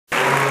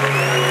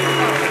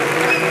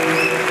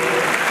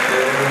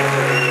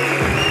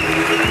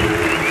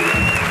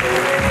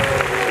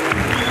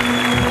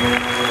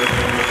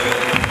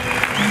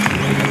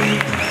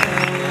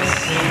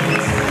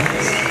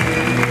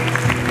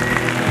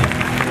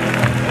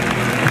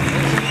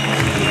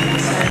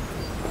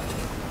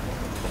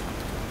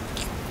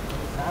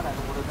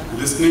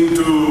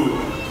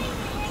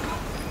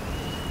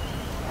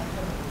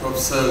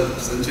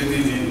Professor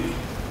Sancheti ji,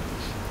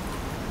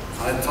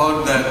 I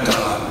thought that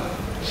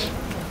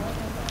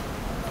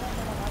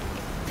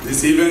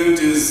this event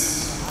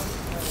is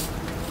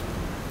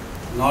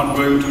not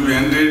going to be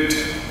ended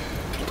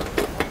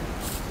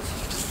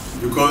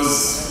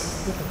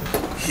because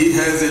he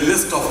has a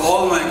list of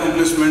all my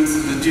accomplishments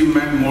and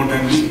achievements more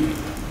than me.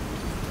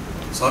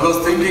 So I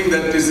was thinking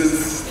that this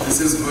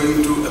is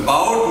going to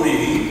about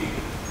me,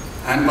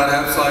 and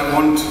perhaps I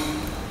won't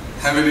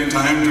have any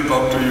time to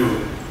talk to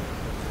you.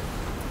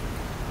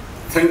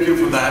 Thank you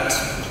for that.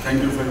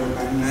 Thank you for your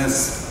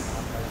kindness.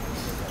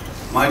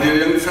 My dear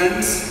young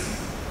friends,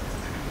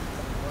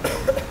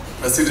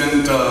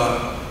 President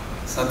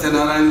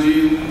Satyanarayanan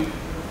ji,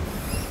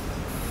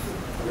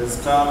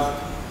 Registrar,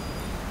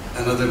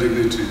 and other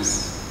dignitaries,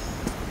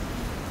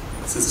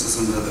 sisters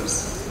and brothers.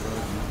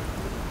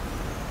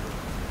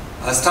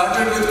 I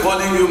started with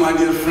calling you my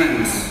dear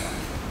friends,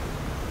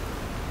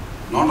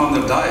 not on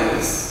the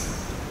dais,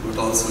 but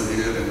also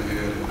here and here.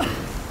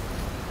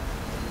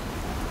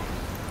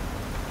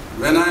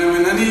 When I am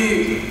in any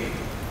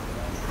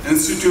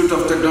institute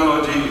of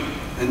technology,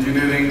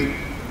 engineering,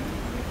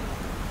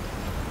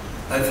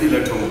 I feel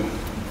at home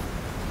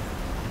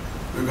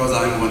because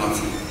I am one of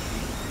you.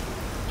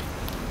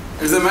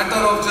 It's a matter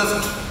of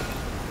just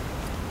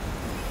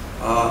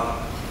a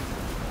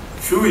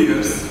few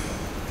years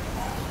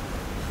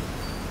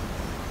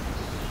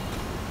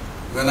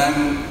when I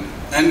am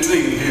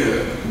entering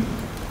here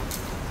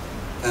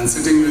and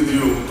sitting with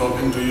you,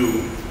 talking to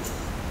you,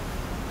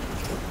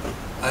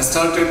 I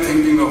started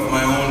thinking of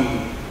my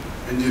own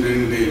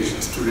engineering days,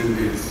 student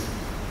days.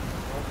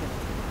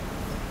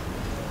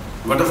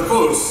 But of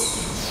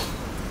course,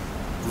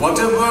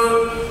 whatever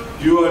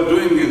you are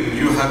doing and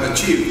you have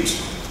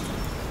achieved,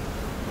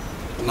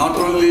 not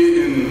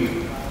only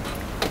in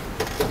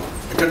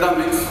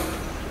academics,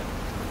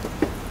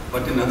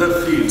 but in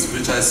other fields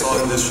which I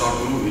saw in this short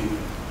movie,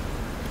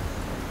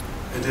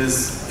 it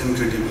is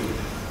incredible.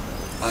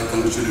 I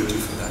congratulate you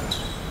for that.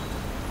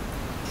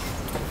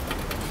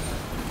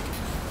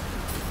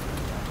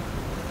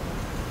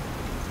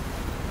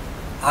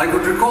 I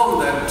could recall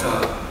that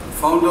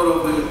founder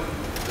of the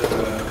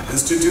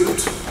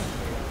institute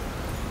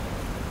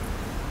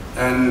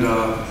and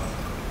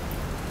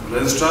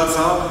Registrar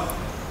Sahab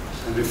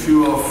and a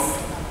few of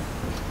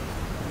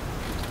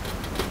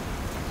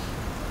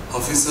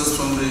officers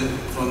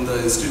from the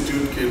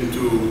institute came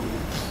to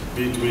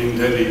meet me in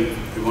Delhi.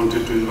 They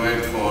wanted to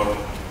invite for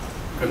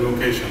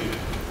convocation,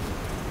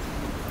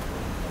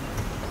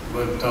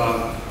 but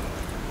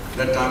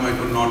that time I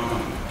could not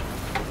come.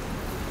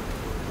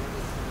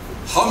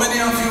 How many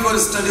of you were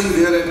studying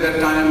there at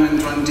that time in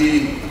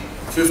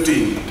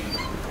 2015?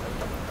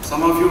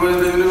 Some of you were in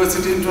the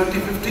university in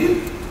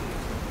 2015?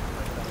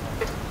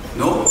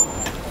 No?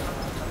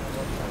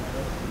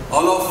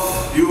 All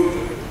of you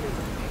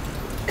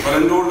were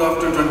enrolled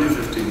after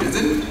 2015, is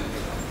it?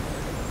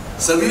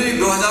 सभी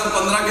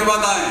 2015 के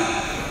बाद आए?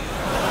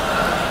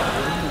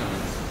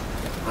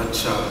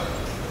 अच्छा.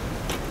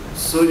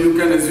 So you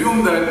can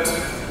assume that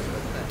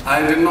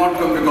I did not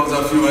come because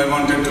of you. I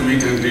wanted to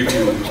meet and greet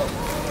you.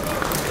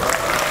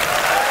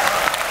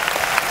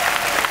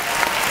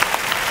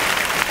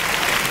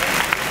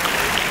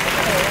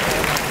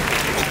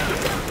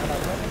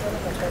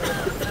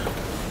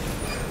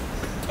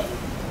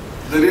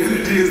 The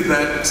reality is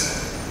that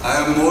I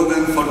have more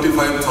than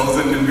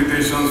 45,000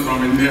 invitations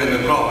from India and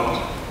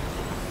abroad,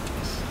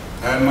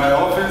 and my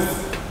office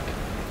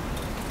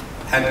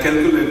had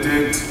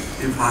calculated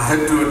if I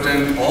had to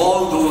attend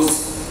all those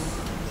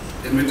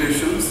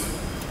invitations,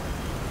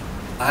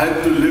 I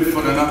had to live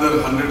for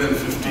another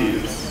 150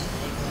 years.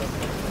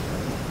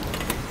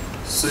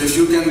 So if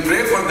you can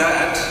pray for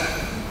that,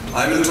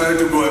 I will try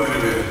to go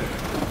everywhere.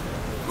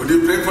 Would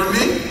you pray for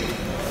me?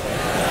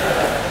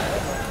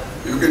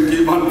 You can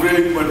keep on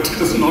praying, but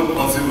it is not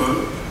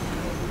possible.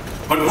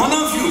 But one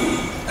of you,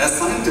 as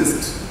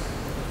scientists,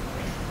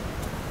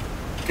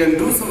 can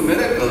do some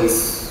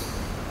miracles.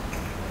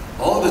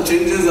 All the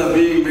changes are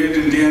being made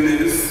in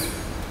DNAs.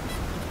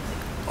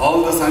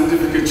 All the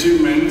scientific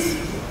achievements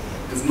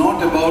is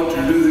not about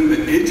reducing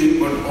the aging,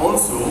 but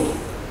also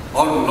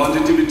or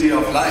longevity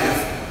of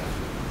life.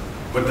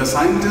 But the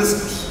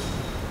scientists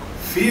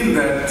feel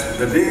that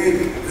the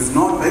day is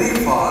not very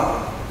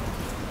far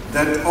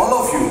that all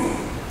of you,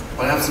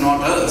 perhaps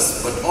not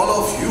us, but all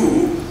of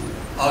you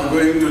are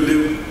going to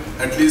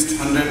live at least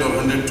 100 or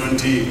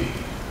 120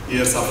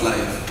 years of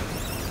life.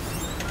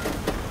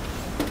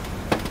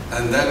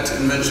 And that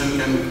invention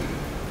can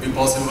be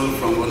possible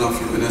from one of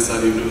you in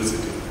SR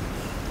University.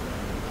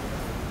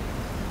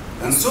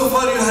 And so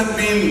far you have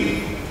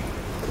been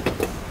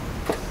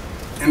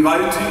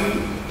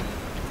inviting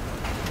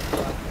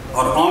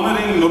or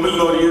honoring Nobel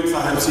laureates.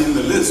 I have seen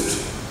the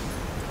list.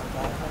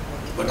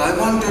 But I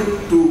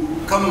wanted to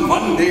come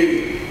one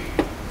day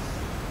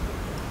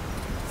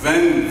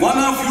when one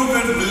of you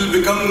will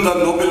become the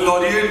Nobel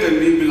laureate and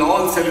we will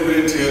all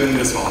celebrate here in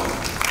this hall.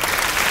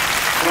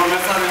 From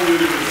SRM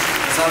University,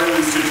 SRM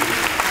Institute.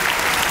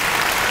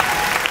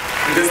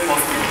 It is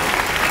possible.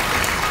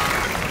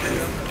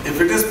 If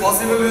If it is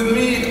possible with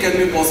me, it can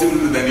be possible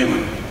with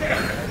anyone.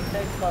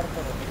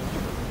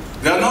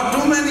 There are not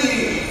too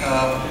many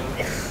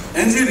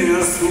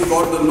engineers who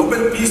got the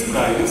Nobel Peace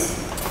Prize.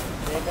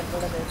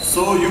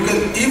 So you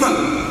can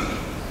even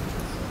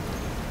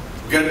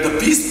get the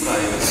Peace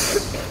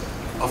Prize.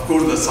 Of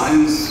course, the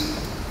science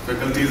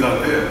faculties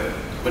are there,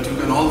 but you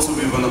can also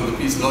be one of the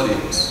Peace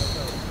Laureates.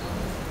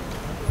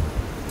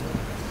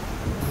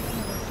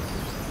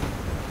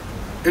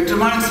 It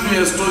reminds me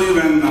of a story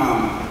when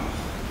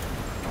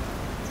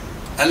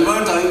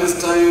Albert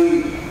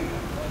Einstein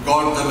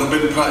got the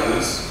Nobel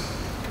Prize.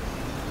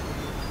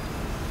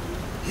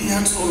 He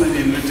had so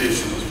many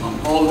invitations from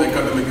all the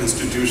academic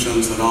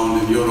institutions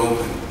around in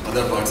Europe and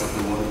other parts of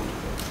the world.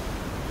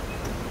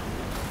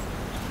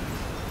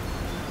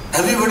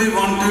 Everybody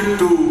wanted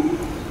to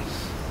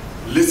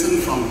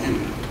listen from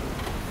him,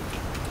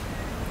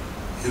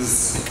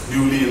 his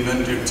newly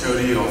invented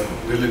theory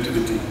of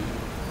relativity.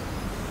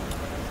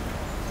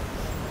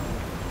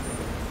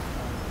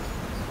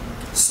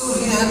 So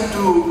he had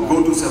to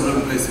go to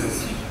several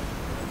places.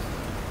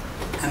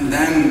 And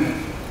then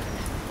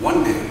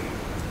one day,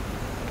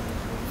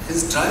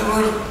 his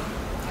driver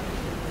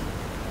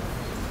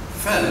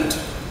felt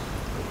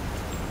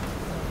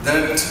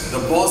that the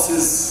boss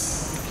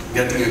is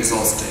getting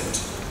exhausted,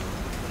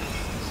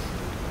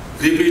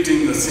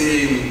 repeating the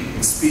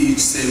same speech,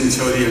 same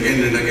theory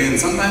again and again,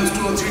 sometimes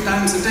 2 or 3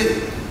 times a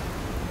day.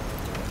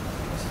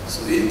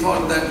 So he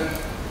thought that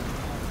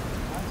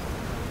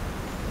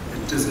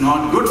it is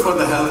not good for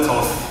the health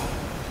of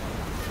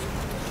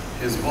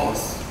his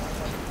boss.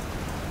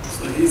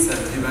 So he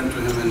went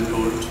to him and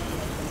told,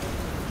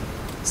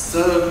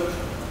 "Sir,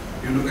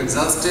 you look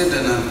exhausted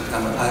and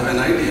I have an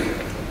idea."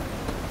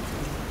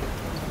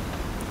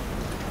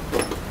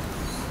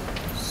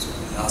 So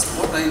he asked,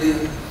 "What idea?"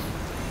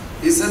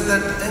 He said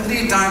that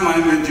every time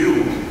I'm with you,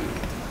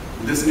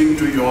 listening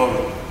to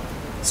your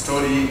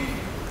story,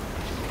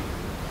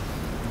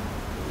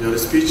 your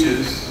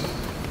speeches,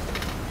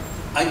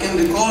 I can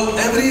recall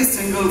every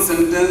single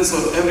sentence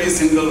or every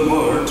single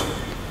word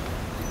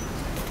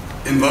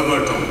in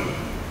verbatim.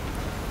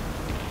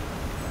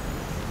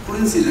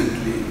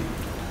 Coincidentally,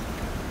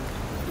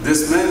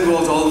 this man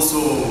was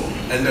also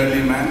an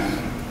elderly man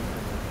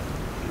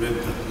with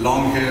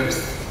long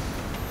hairs.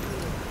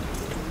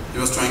 He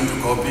was trying to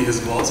copy his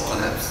boss,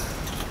 perhaps.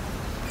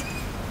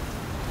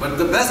 But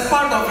the best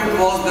part of it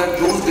was that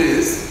those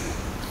days,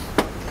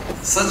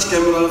 such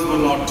cameras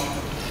were not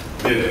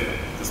there,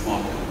 the small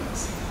cameras.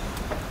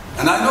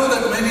 And I know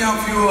that many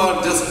of you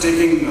are just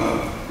taking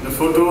the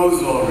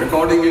photos or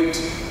recording it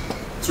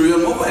through your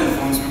mobile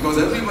phones, because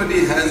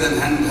everybody has a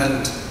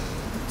handheld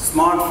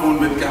smartphone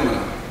with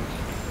camera.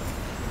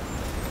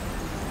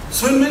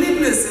 So in many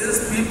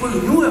places, people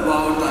knew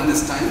about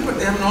Einstein, but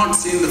they have not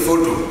seen the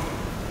photo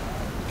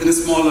in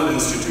smaller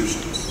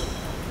institutions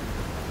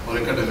or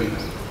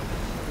academies.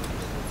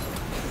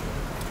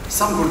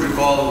 Some could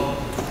recall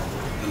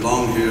the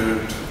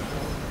long-haired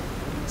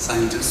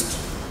scientist,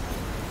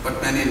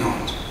 but many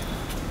not.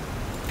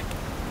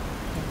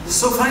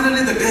 So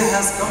finally the day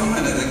has come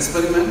and an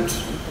experiment.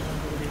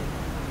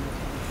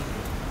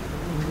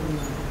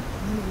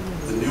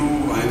 The new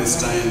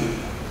Einstein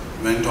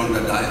went on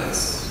the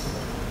dais.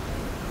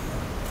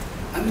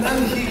 And then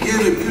he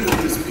gave a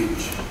beautiful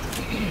speech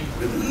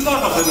with a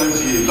lot of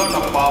energy, a lot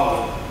of power,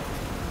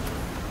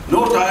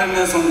 no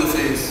tiredness on the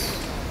face.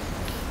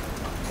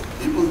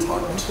 People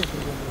thought,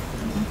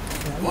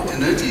 what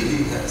energy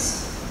he has.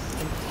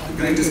 A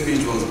great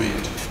speech was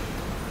made.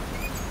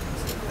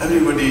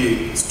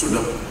 Everybody stood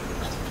up,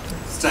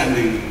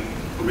 standing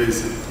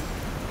ovation.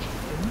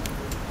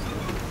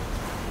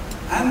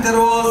 And there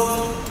was,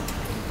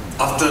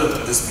 after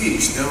the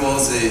speech, there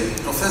was a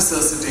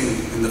professor sitting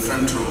in the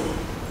front row.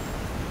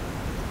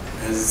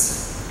 As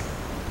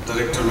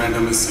Director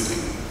Madam is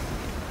sitting,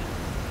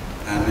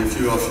 and a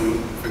few of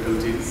you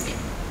faculties.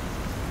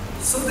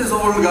 So this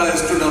old guy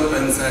stood up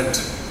and said,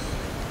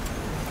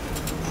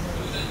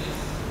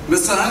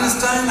 "Mr.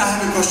 Einstein, I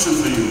have a question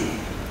for you."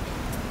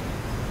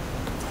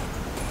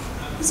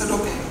 He said,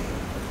 "Okay,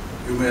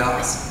 you may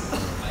ask."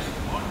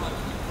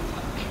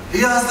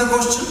 He asked the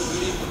question.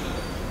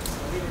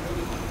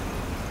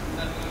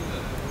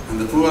 And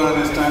the poor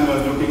Einstein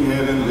was looking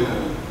here and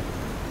there.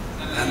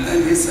 And then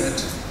he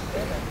said,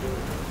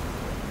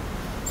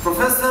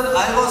 "Professor,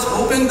 I was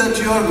hoping that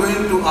you are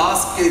going to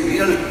ask a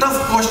real tough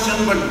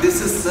question, but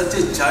this is such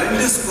a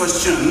childish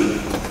question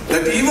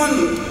that even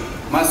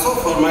my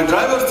chauffeur, my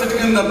driver sitting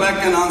in the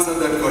back, can answer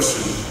that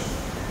question."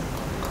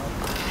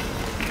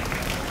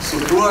 So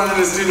poor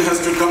Einstein has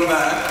to come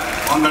back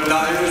on the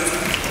dais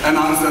and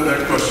answer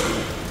that question.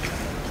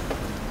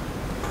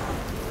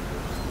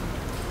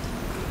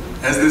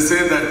 As they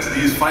say that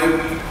these 5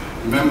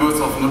 members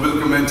of Nobel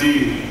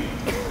Committee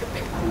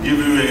give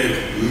you a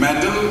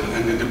medal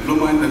and a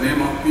diploma in the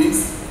name of peace,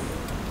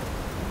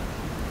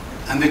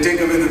 and they take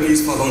away the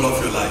peace for all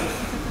of your life.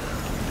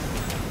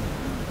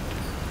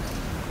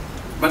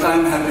 But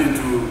I'm happy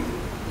to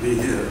be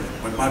here.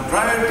 But my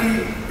priority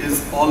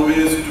is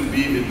always to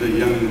be with the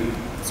young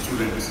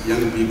students,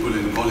 young people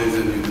in college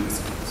and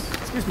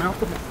universities.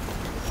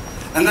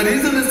 And the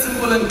reason is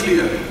simple and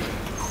clear.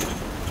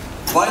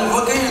 While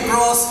working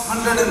across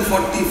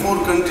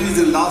 144 countries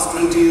in the last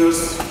 20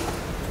 years,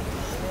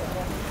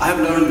 I have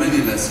learned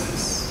many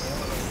lessons.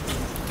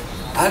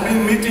 I have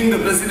been meeting the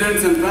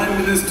presidents and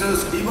prime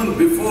ministers even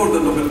before the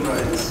Nobel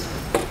Prize.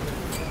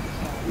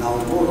 Now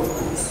more, of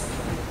course.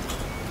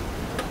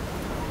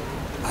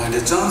 I had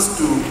a chance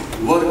to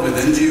work with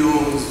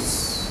NGOs,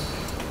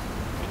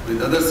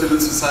 with other civil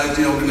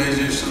society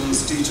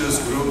organizations, teachers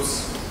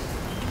groups,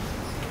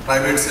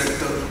 private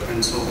sector,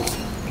 and so on.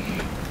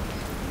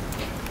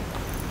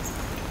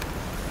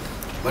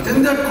 But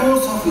in that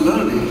course of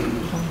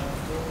learning,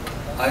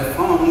 I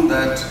found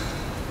that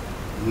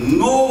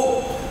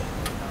no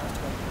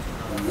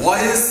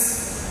voice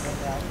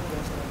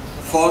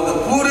for the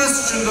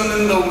poorest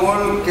children in the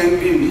world can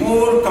be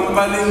more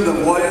compelling the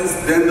voice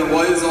than the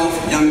voice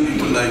of young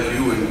people like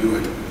you and you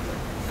and me.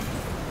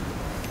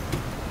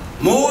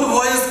 More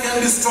voice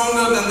can be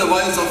stronger than the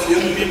voice of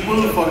young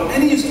people for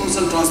any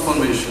social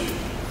transformation.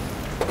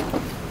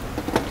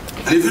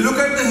 And if you look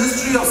at the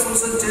history of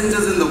social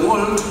changes in the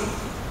world,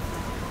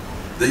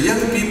 the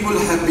young people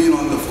have been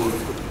on the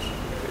forefront.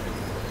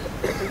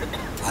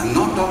 I'm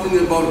not talking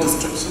about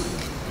destruction,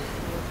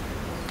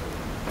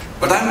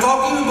 but I'm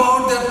talking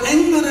about their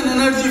anger and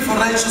energy for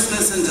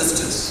righteousness and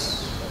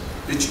justice,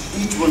 which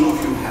each one of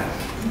you have.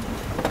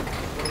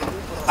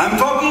 I'm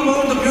talking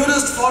about the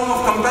purest form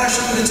of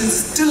compassion which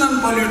is still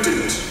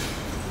unpolluted,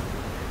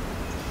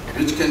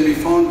 which can be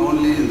found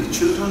only in the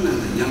children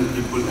and the young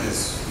people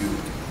as you.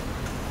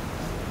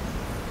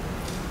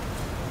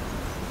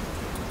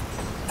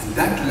 And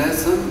that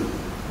lesson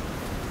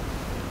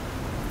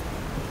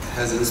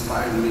has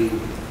inspired me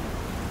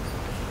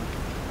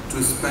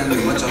to spend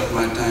much of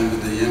my time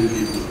with the young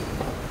people,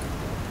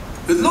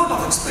 with a lot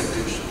of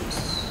expectations.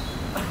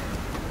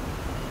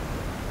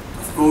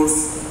 Of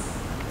course,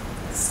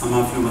 some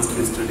of you must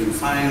be studying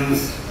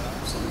science,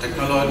 some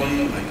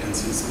technology, I can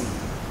see some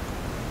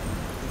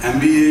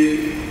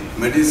MBA,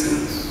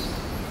 medicines.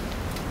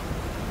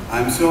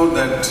 I'm sure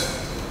that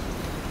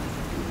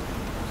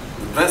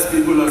the press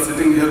people are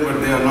sitting here, but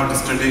they are not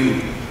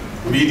studying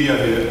media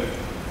here.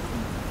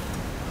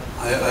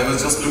 I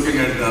was just looking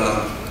at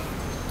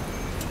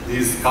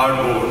these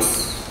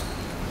cardboards.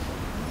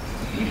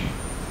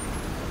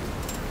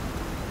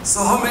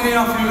 So how many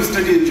of you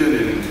study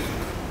engineering,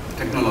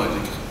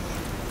 technology?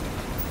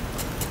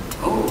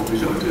 Oh,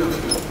 majority of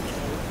you.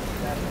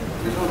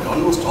 Majority,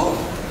 almost all.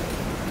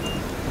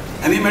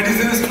 Any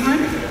medicine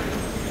student?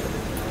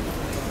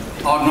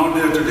 Or not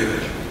there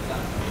today?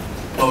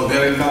 Oh,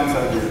 their exams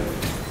are there.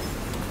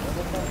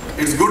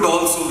 It's good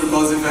also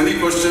because if any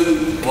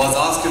question was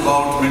asked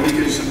about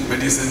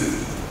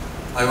medicine,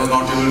 I was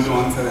not able to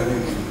answer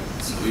anything.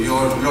 So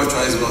your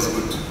choice was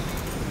good.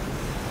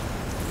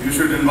 You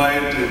should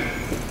invite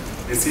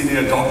a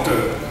senior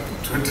doctor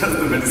to address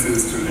the medicine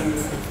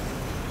students.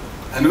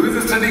 And who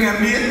is studying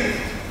MBA?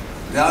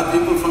 There are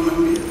people from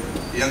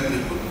MBA, young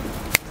people.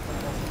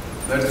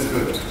 That is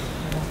good.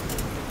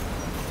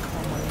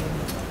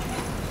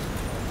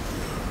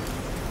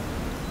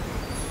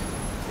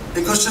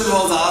 A question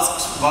was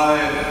asked by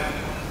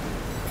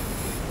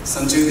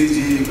Sanchedi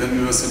ji when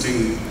we were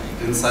sitting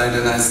inside,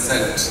 and I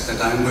said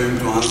that I am going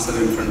to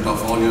answer in front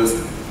of all yours.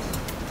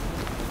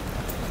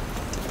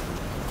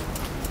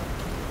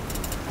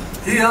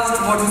 He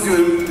asked, what is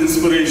your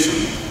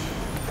inspiration?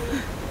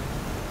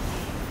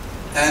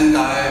 And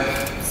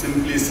I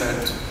simply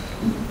said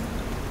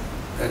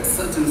that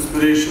such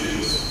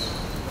inspirations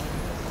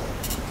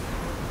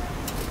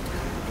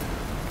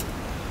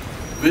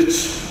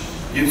which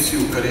gives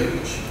you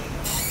courage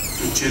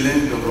to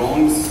challenge the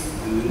wrongs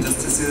and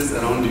injustices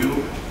around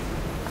you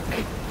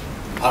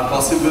are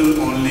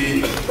possible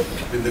only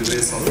with the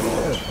grace of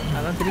God.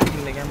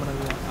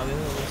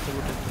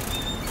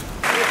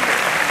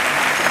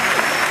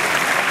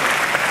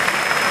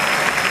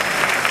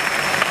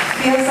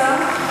 Dear sir,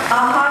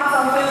 our hearts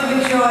are filled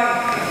with joy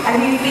and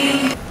we feel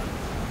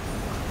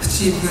the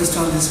chief guest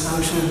of this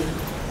function,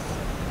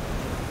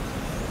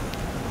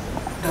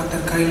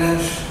 Dr.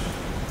 Kailash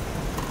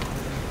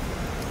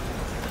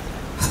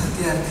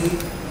Satyarthi,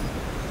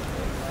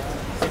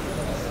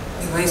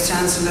 the Vice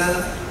Chancellor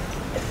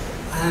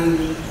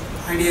and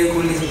my dear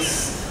colleagues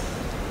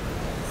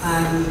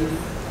and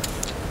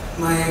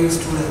my young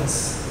students.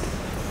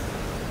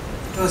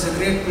 It was a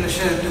great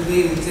pleasure to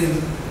be with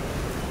him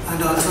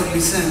and also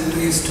listen to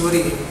his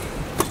story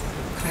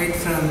right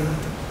from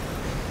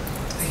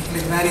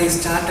where he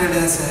started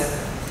as a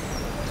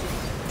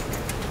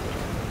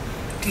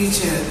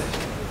teacher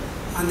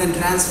and then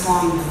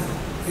transformed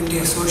into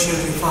a social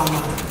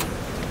reformer.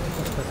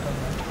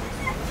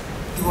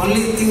 The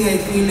only thing I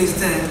feel is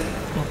that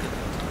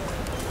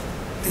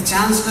the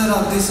Chancellor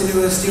of this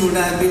university would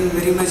have been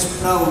very much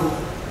proud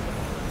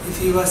if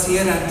he was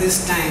here at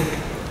this time,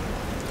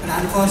 but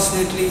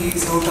unfortunately he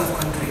is out of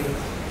country.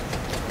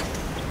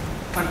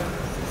 But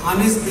on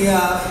his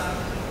behalf,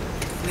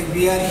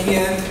 we are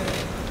here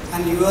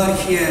and you are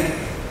here,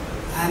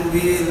 and we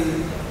will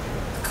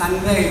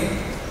convey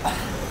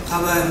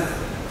our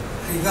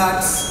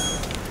regards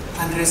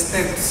and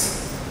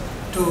respects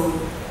to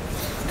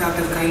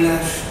Dr.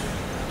 Kailash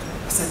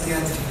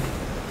Satyarthi.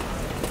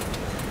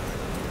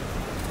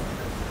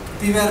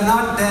 We were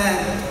not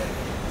there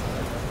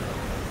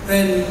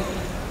when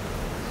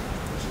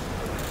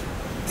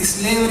the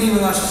slavery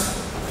was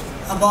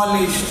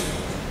abolished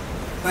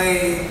by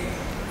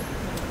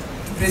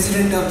the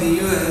President of the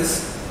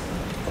US,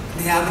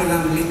 the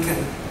Abraham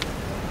Lincoln.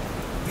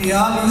 We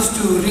all used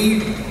to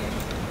read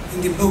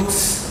in the books.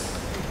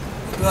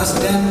 It was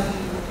done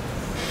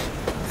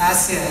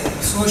as a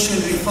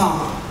social reform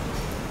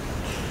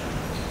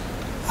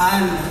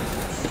and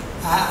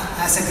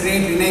as a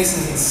great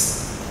renaissance.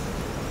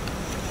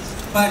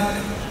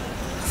 But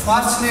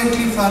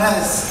fortunately for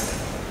us,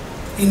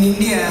 in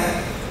India,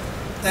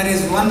 there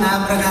is one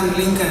Abraham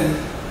Lincoln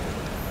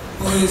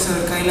who is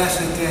our Kailash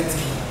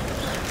Satyarthi.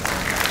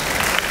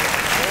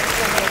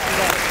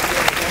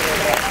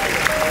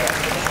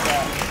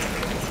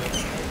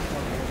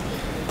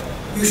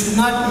 You should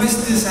not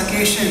miss this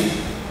occasion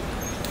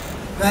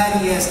where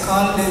he has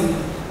called in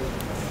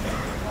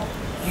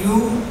you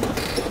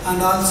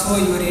and also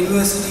your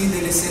university,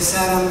 that is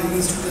SRM,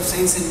 Institute of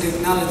Science and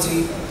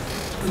Technology,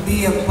 to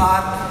be a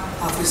part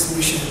of his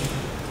mission.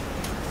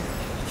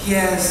 He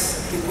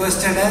has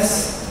requested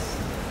us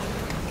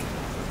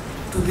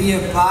to be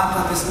a part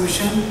of his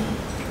mission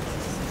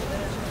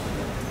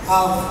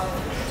of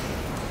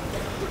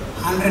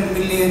 100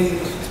 million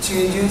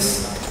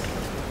changes,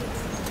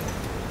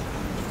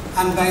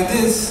 and by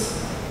this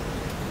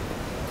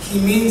he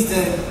means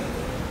that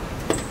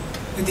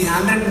with the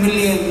 100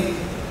 million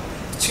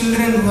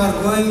children who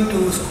are going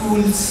to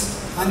schools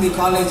and the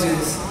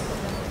colleges,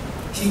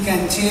 he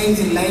can change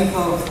the life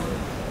of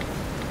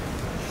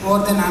more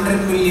than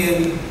 100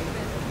 million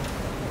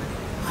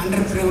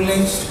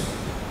underprivileged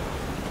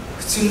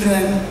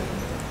children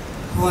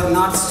who are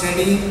not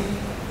studying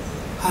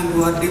and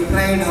who are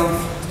deprived of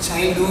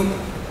childhood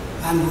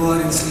and who are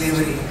in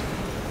slavery.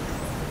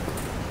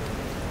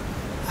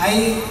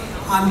 I,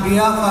 on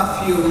behalf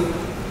of you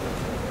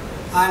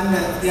and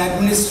the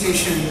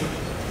administration,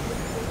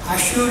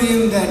 assure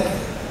him that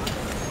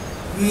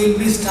we will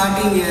be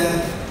starting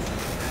a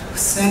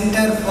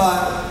Center for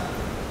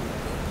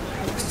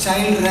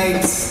Child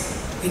Rights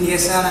in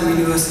SRM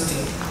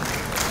University.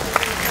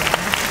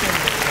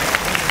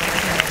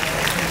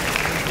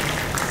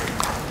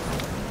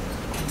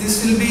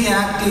 This will be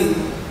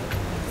acting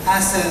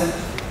as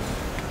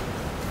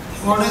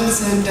a model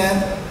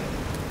center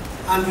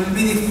and will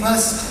be the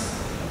first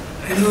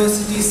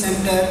university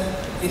center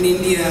in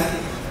India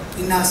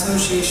in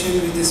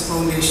association with this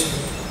foundation.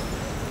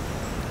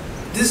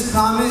 This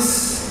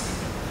promise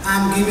I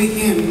am giving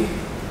him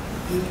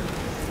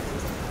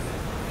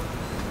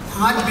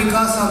not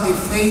because of the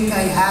faith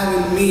I have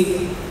in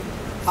me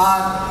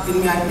or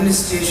in my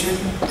administration,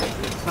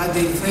 but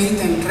the faith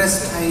and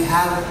trust I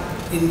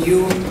have in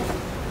you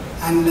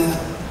and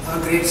our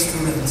great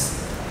students.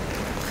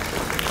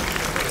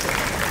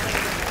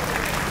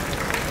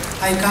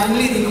 I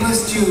kindly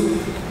request you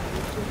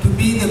to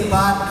be the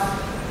part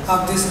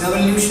of this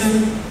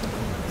revolution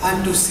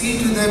and to see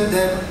to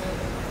that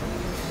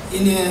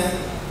in a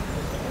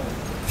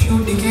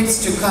few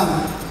decades to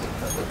come,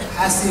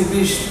 as we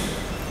wish,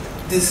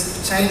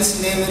 this child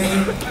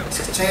slavery,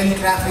 child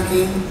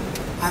trafficking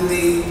and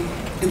the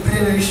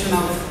deprivation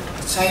of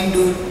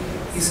childhood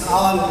is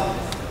all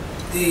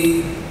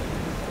the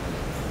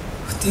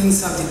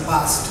things of the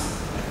past.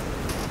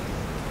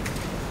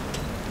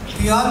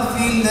 We all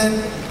feel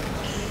that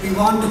we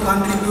want to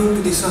contribute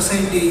to the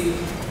society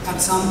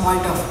at some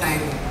point of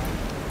time.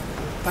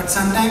 But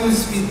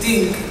sometimes we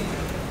think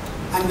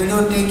and we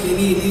don't take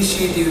any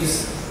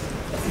initiatives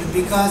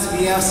because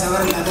we have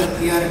several other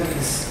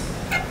priorities.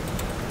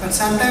 But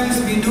sometimes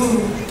we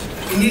do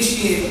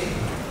initiate,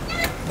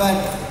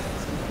 but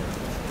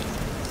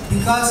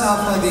because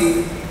of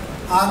the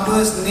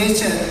arduous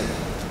nature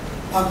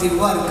of the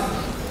work,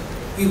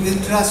 we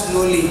withdraw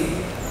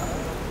slowly.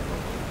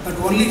 But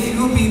only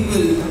few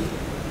people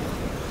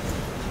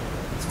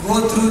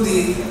go through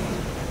the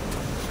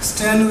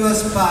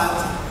strenuous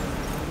path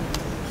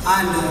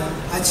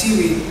and achieve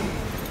it.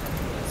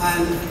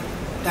 And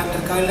Dr.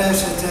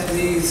 Kailash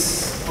Satyarthi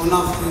is one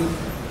of them,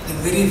 the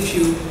very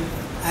few,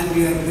 and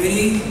we are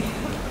very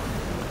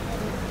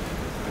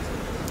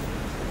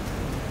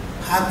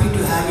happy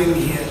to have him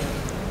here.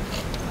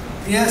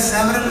 We have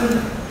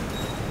several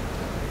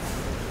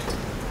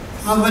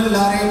Nobel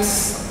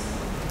laureates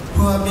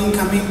who have been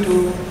coming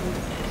to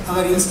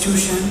our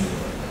institution.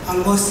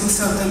 Almost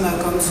 6 of them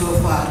have come so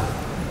far.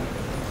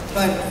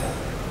 But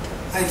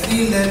I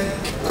feel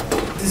that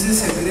this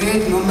is a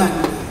great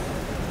moment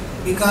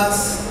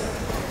because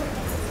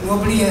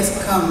nobody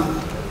has come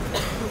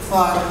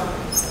for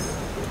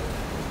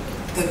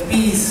the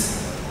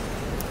peace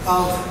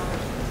of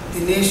the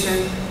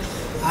nation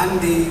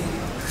and the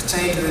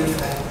child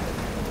welfare.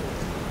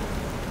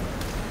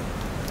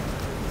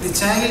 The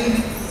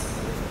child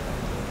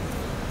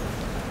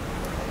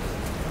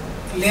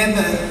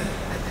labor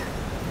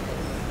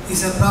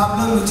is a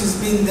problem which has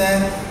been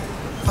there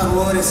for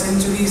over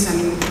centuries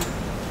and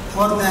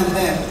more than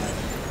that.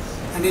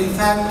 And in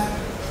fact,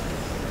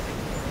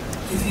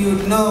 if you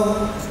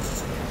know,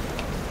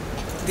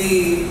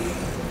 the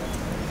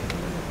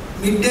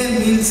midday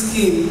meal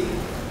scheme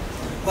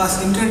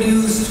was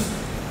introduced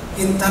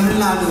in Tamil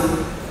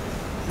Nadu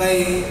by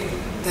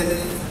the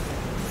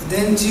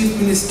then Chief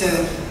Minister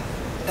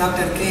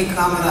Dr. K.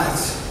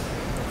 Kamaraj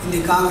in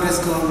the Congress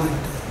government.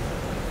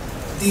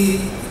 The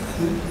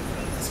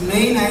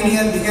main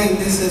idea behind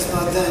this is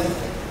for that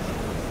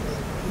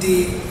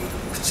the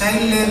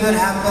child labor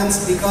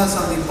happens because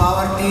of the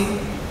poverty,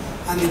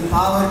 and the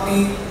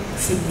poverty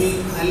should be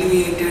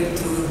alleviated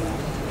through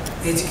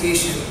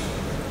education.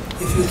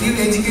 If you give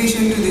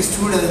education to the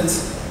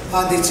students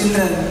or the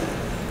children,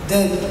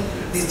 then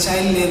the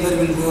child labor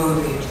will go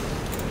away.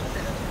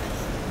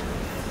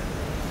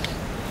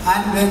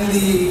 And when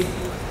the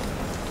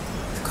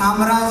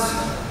Kamaraj,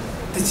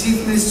 the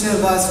Chief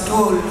Minister, was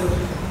told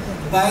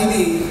by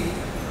the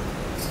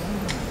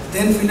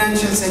then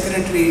Financial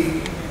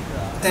Secretary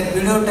that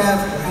we don't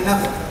have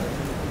enough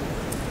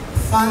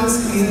funds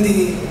in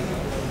the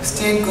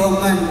state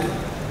government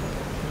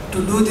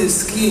to do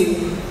this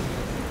scheme,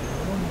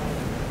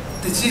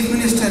 the Chief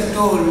Minister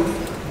told,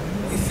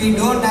 if we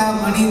don't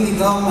have money in the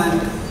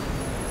government,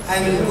 I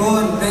will go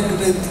and beg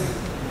with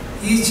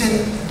each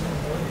and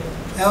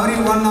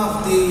every one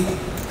of the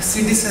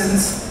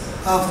citizens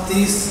of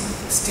this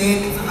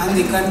state and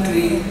the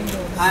country,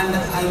 and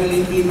I will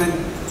implement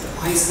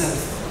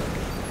myself.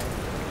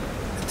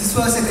 This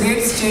was a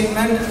great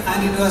statement,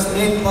 and it was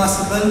made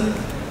possible,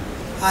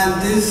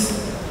 and this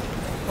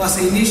was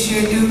an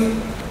initiative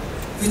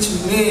which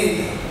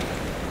made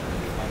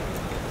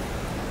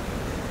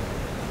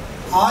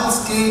all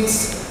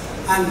states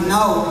and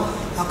now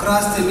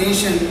across the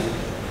nation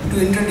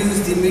to introduce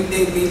the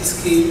midday meal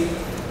scheme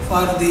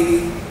for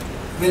the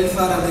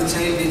welfare of the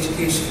child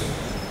education.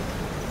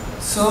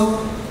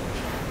 So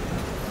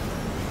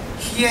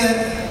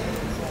here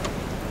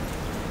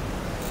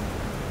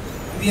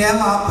we have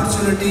an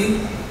opportunity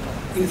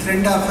in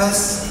front of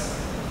us,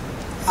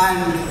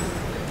 and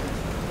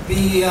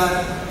we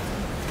are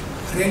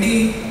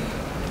ready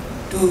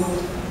to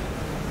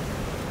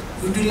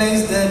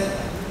utilize that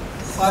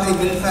for the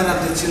welfare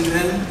of the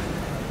children.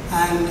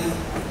 And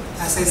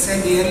as I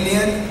said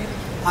earlier,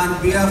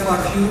 on behalf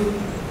of you,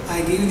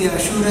 I give the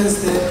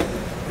assurance that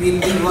we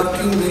will be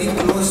working very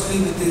closely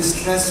with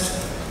this trust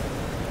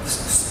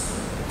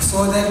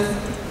so that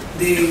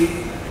the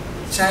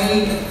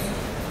child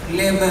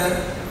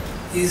labor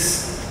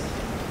is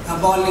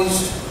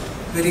abolished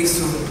very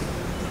soon.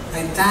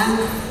 I thank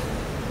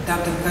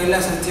Dr.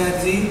 Kailash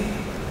Satyarthi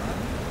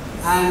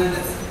and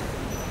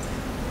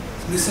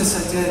Mrs.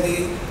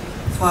 Satyarthi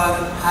for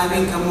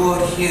having come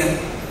over here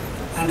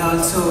and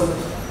also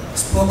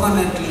spoken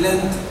at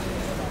length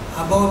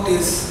about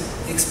his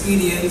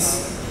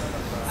experience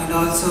and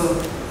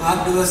also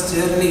arduous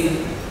journey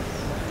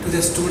to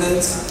the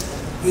students,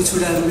 which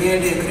would have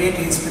made a great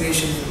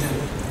inspiration in them.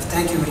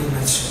 Thank you very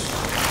much.